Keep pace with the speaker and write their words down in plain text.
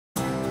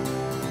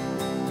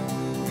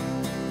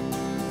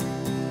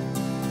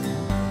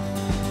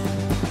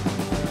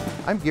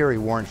I'm Gary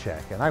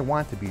Woronchak, and I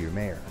want to be your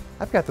mayor.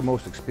 I've got the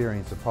most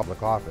experience in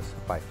public office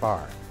by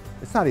far.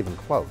 It's not even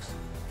close.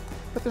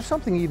 But there's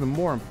something even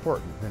more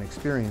important than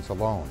experience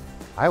alone.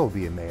 I will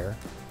be a mayor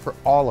for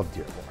all of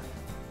Dearborn.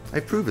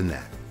 I've proven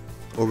that.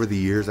 Over the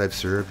years, I've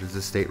served as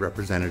a state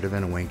representative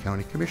and a Wayne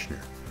County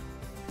commissioner.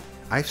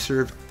 I've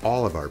served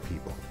all of our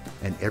people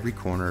and every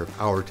corner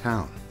of our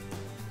town.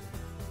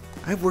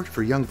 I've worked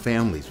for young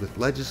families with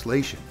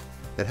legislation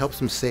that helps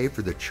them save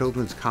for their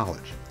children's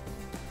college.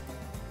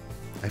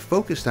 I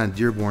focused on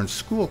Dearborn's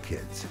school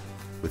kids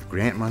with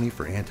grant money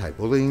for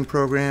anti-bullying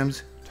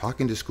programs,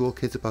 talking to school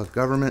kids about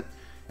government,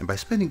 and by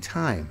spending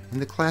time in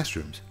the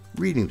classrooms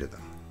reading to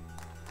them.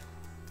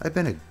 I've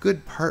been a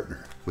good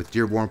partner with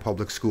Dearborn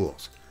Public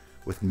Schools,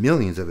 with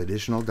millions of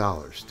additional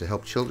dollars to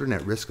help children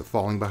at risk of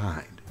falling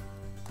behind.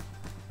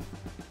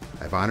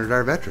 I've honored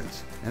our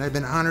veterans, and I've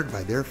been honored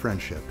by their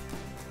friendship.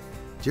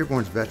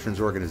 Dearborn's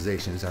veterans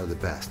organizations are the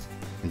best,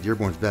 and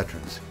Dearborn's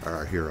veterans are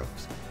our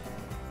heroes.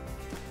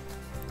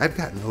 I've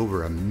gotten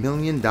over $1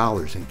 million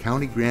in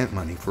county grant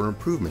money for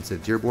improvements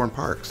at Dearborn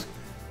Parks,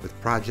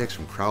 with projects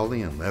from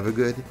Crowley and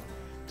Levigood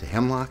to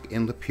Hemlock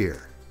and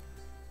Lapeer,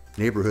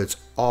 neighborhoods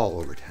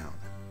all over town.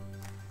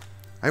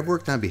 I've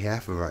worked on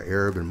behalf of our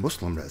Arab and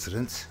Muslim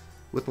residents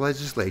with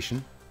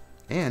legislation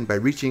and by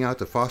reaching out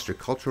to foster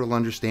cultural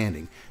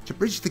understanding to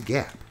bridge the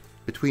gap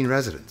between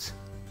residents.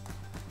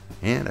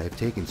 And I've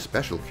taken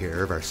special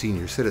care of our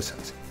senior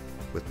citizens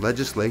with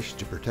legislation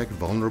to protect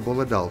vulnerable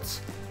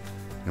adults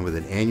and with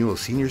an annual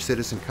senior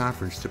citizen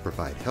conference to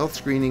provide health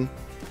screening,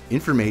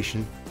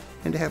 information,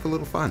 and to have a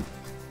little fun.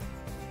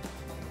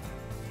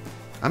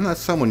 I'm not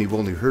someone you've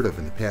only heard of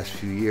in the past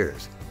few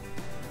years.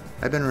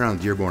 I've been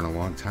around Dearborn a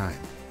long time,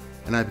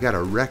 and I've got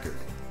a record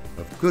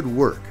of good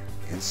work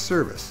and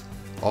service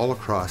all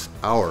across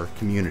our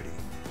community.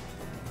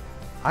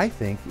 I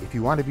think if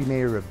you want to be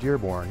mayor of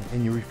Dearborn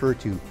and you refer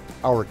to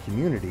our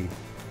community,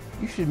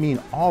 you should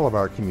mean all of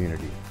our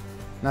community,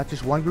 not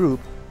just one group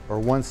or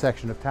one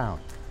section of town.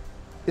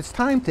 It's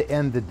time to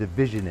end the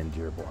division in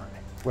Dearborn,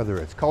 whether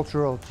it's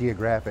cultural,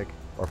 geographic,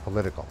 or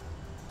political.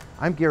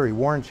 I'm Gary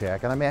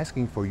Woronchak, and I'm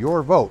asking for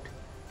your vote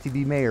to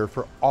be mayor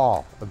for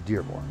all of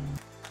Dearborn.